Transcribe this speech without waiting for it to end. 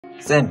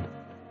쌤,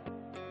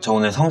 저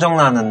오늘 성적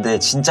나왔는데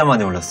진짜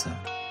많이 올랐어요.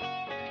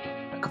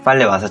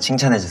 빨리 와서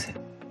칭찬해주세요.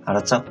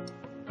 알았죠?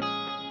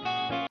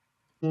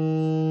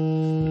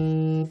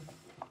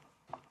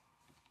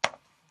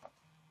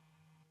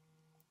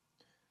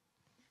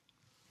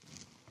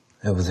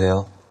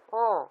 여보세요?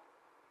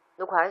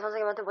 너 과외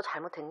선생님한테 뭐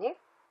잘못했니?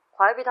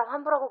 과외비 다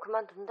환불하고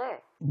그만둔대.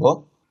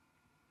 뭐?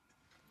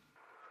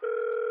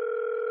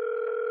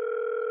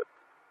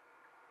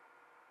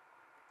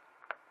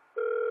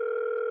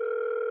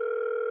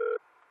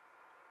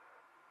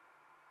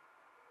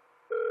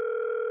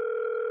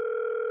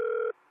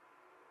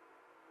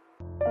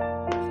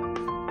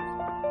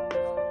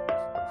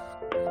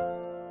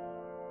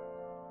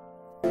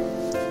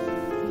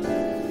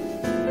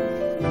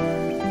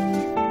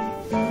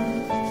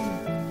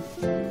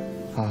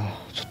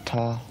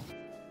 좋다.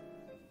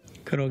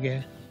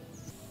 그러게.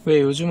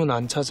 왜 요즘은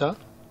안 찾아?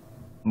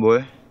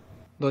 뭘?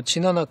 너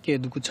지난 학기에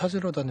누구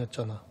찾으러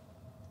다녔잖아.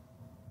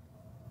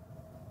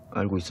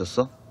 알고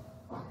있었어?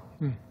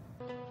 응.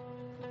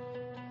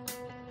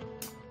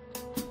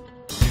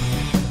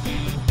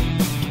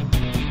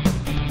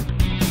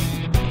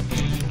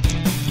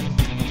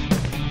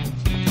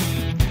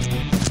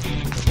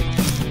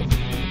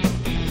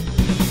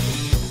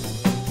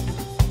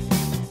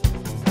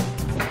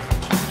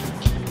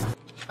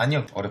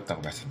 아니요,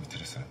 어렵다고 말씀을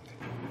드렸었는데.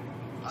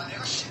 아,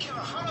 내가 시키면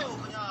하라고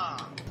그냥.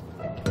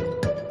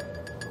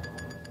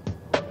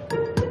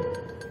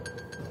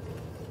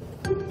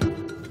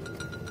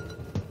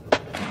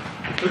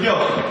 저기요,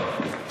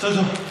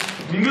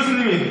 민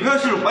교수님이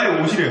회의실로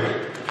빨리 오시래요.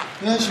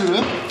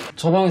 회의실로요?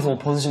 저 방에서 옷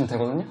벗으시면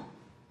되거든요?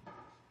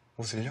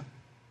 옷을요?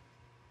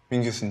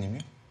 민 교수님이요?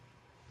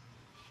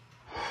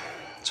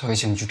 저희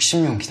지금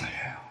 60명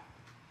기다려요.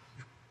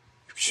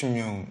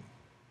 60명,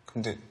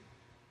 근데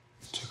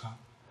제가...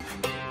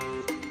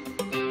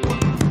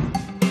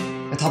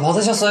 다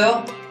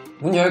벗으셨어요?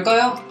 문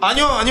열까요?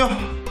 아니요.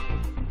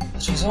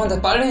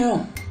 죄송한데 빨리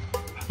좀.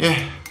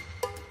 예.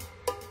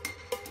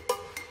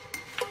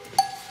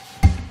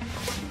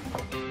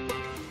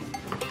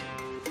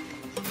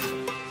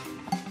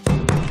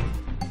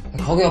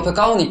 거기 옆에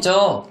가운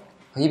있죠?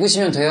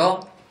 입으시면 돼요.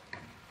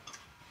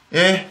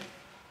 예.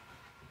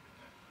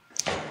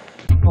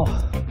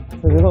 죄송합니다.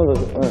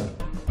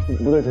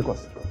 모델 데리고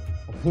왔을까?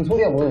 무슨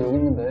소리야, 모델 여기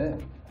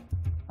있는데.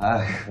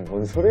 아이,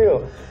 뭔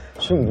소리예요.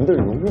 지금 모델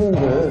여기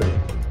있는데.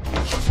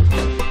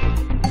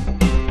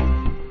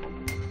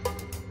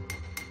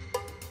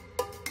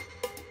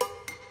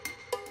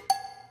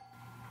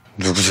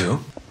 누구세요?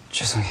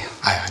 죄송해요.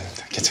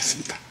 아닙니다.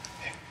 괜찮습니다.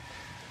 예.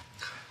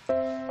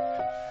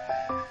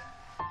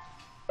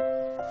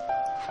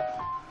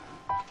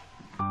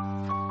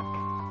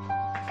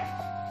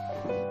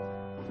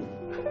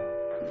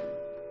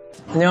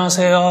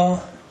 안녕하세요.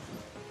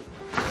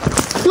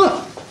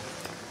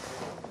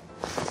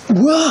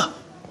 뭐야?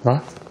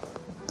 나?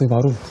 내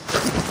마루.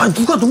 아니,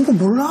 누가 논 거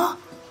몰라?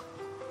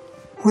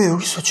 왜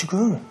여기 있어,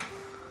 지금?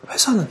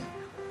 회사는?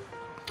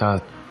 나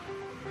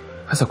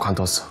회사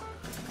관뒀어.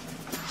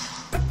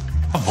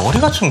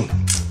 머리가 좀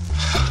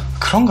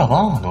그런가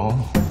봐, 너.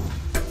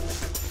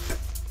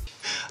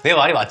 내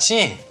말이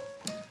맞지?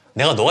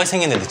 내가 너가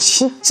생겼는데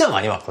진짜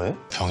많이 봤거든?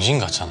 병신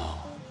같잖아.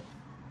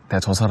 내가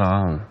저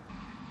사람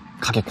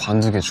가게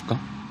관두게 해줄까?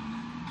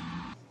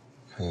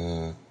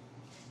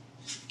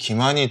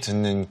 기만이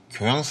듣는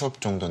교양 수업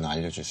정도는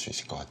알려줄 수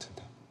있을 것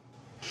같은데.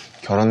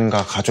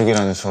 결혼과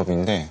가족이라는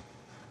수업인데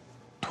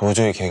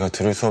도저히 걔가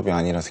들을 수업이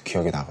아니라서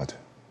기억이 나거든.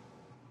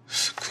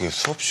 그게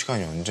수업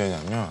시간이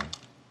언제냐면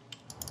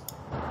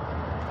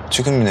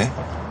지금이네.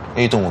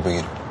 A동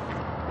 501.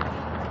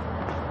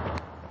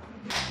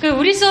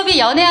 우리 수업이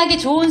연애하기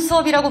좋은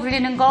수업이라고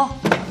불리는 거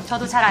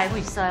저도 잘 알고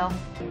있어요.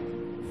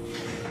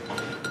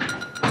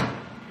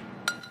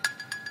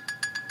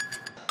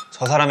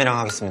 저 사람이랑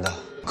하겠습니다.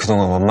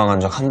 그동안 원망한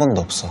적 한 번도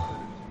없어.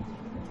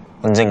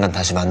 언젠간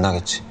다시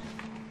만나겠지.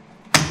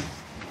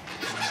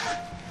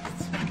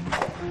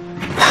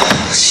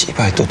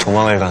 씨발, 또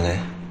도망을 가네.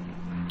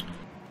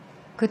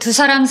 그 두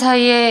사람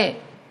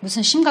사이에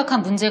무슨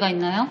심각한 문제가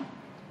있나요?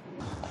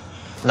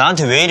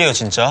 나한테 왜 이래요,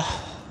 진짜?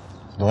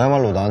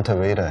 너야말로 나한테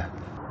왜 이래?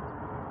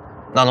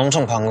 난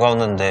엄청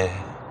반가웠는데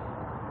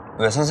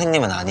왜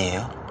선생님은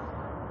아니에요?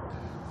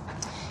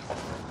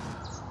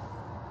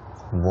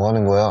 뭐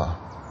하는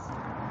거야?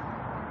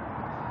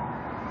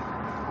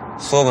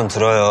 수업은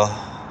들어요.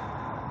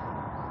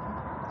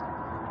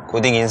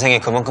 고딩 인생에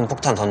그만큼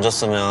폭탄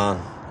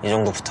던졌으면 이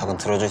정도 부탁은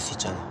들어줄 수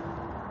있잖아.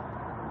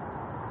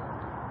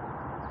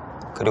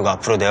 그리고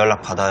앞으로 내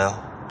연락 받아요.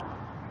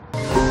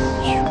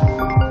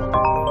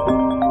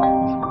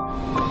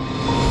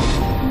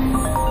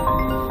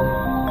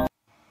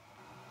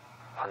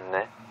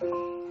 받네.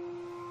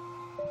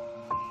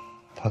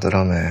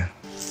 받으라며.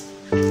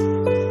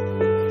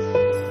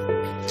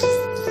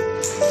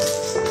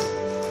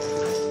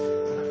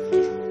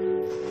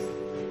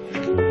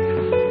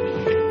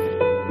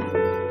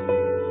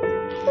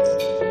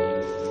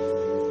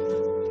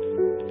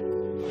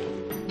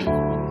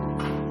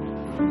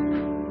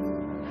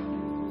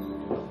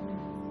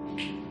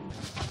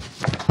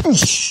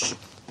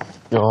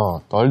 야,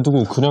 날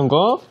두고 그냥 가?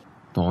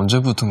 너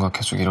언제부턴가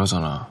계속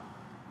이러잖아.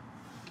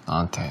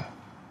 나한테.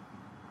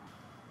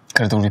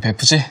 그래도 우리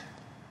베프지?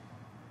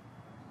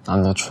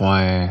 난 너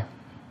좋아해.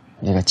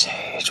 네가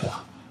제일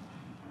좋아.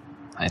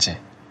 알지?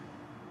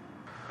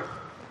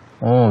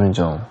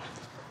 민정.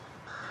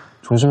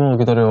 조심하고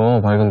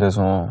기다려, 밝은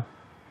데서.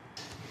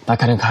 나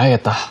그냥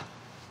가야겠다.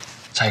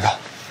 잘 가.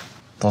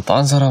 너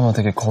딴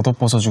사람한테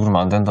겉옷벗어주고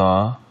그러면 안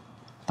된다.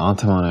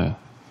 나한테만 해.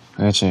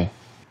 알겠지?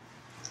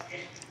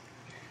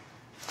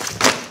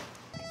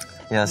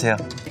 안녕하세요.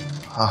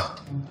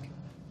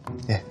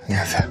 예,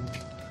 안녕하세요.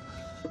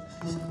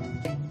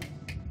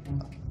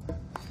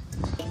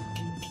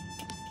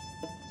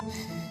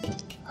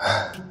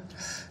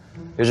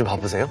 요즘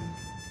바쁘세요?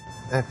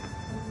 네,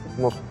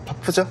 뭐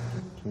바쁘죠?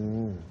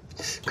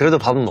 그래도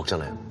밥은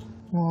먹잖아요.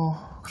 뭐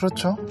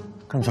그렇죠.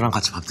 그럼 저랑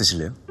같이 밥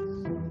드실래요?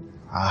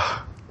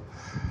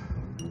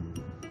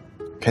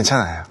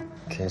 괜찮아요.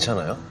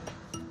 괜찮아요?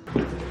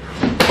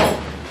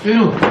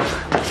 윤우!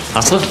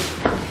 왔어?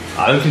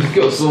 이렇게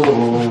늦게 왔어.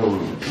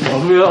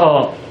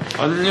 마루야,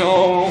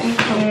 안녕.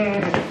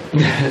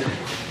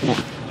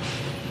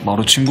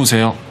 마루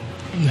친구세요?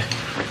 네.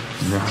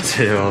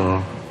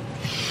 안녕하세요.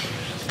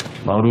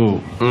 마루,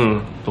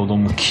 너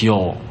너무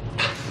귀여워.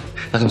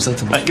 나 좀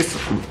센터. 알겠어.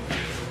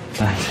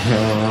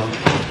 안녕하세요.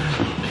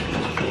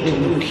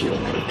 너무 귀여워.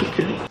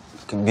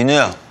 어떡해.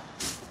 민우야.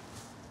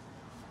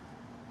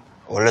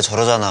 원래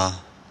저러잖아.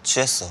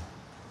 취했어.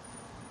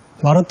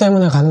 마루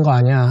때문에 가는 거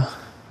아니야.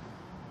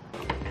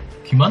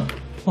 기만?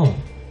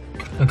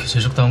 걔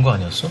제적당한 거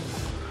아니었어?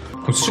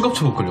 그럼 수갑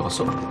제복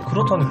끌려갔어?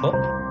 그렇다니까?